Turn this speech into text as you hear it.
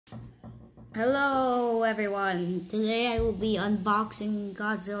Hello everyone, today I will be unboxing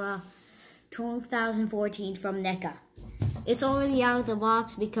Godzilla 2014 from Neca. It's already out of the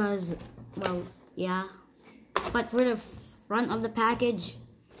box because, well, yeah. But for the front of the package,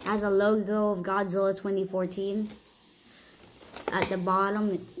 has a logo of Godzilla 2014. At the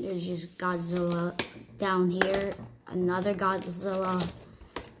bottom, there's just Godzilla. Down here, another Godzilla,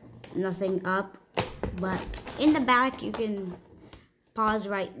 nothing up. But in the back, you can pause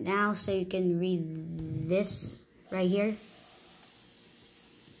right now so you can read this right here.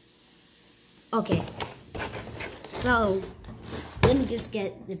 Okay, so let me just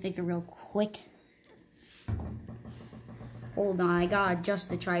get the figure real quick. Hold on, I gotta adjust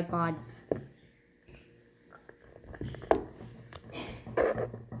the tripod.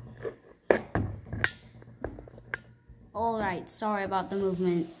 Alright, sorry about the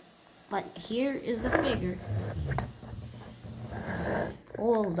movement, but here is the figure.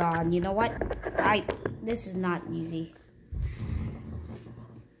 Hold on, you know what? This is not easy.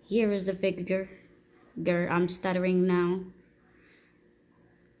 Here is the figure. I'm stuttering now.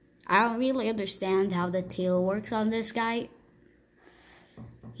 I don't really understand how the tail works on this guy.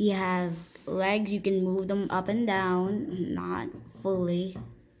 He has legs, you can move them up and down, not fully.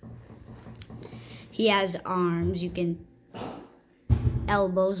 He has arms, you can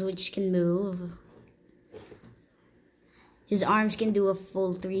elbows which can move. His arms can do a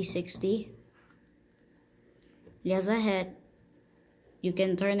full 360. He has a head. You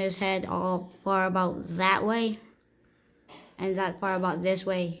can turn his head all far about that way and that far about this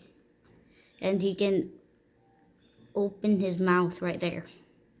way. And he can open his mouth right there.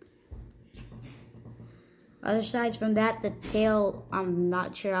 Other sides from that, the tail, I'm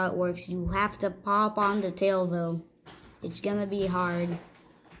not sure how it works. You have to pop on the tail though. It's gonna be hard.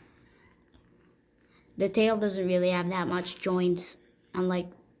 The tail doesn't really have that much joints, unlike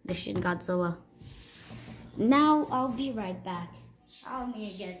the Shin Godzilla. Now, I'll be right back. I'll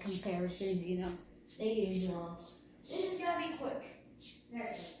need to get comparisons, you know. The usual. This is gonna be quick.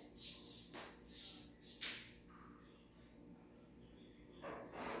 That's it.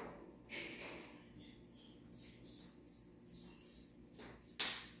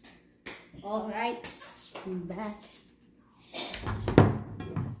 Alright, I'm back.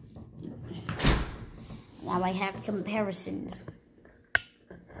 Now I have comparisons.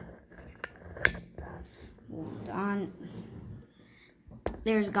 Hold on.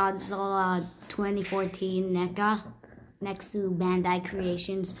 There's Godzilla 2014 Neca next to Bandai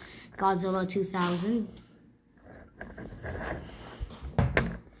Creations Godzilla 2000.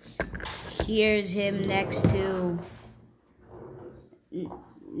 Here's him next to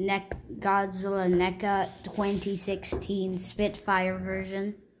Godzilla Neca 2016 Spitfire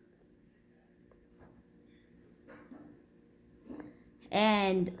version.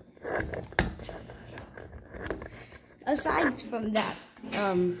 And aside from that,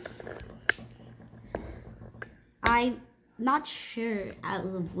 I'm not sure out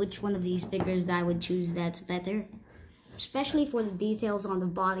of which one of these figures that I would choose that's better. Especially for the details on the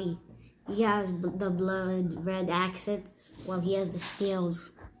body. He has the blood red accents, while he has the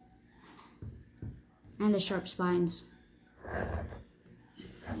scales and the sharp spines.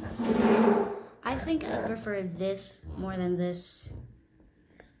 I think I prefer this more than this.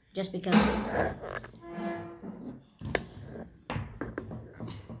 Just because.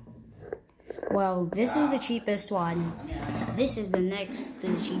 Well, this is the cheapest one. This is the next to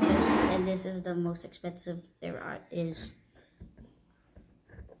the cheapest, and this is the most expensive there is.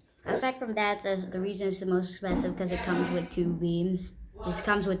 Aside from that, the reason it's the most expensive because it comes with two beams. Just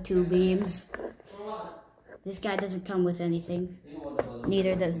comes with two beams. This guy doesn't come with anything.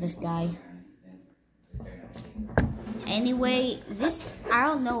 Neither does this guy. Anyway, this, I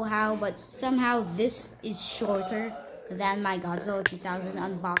don't know how, but somehow this is shorter than my Godzilla 2000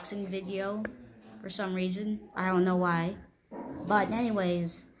 unboxing video. For some reason. I don't know why. But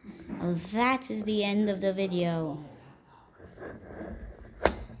anyways, that is the end of the video.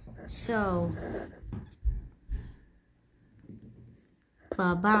 So,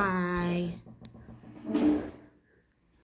 bye-bye.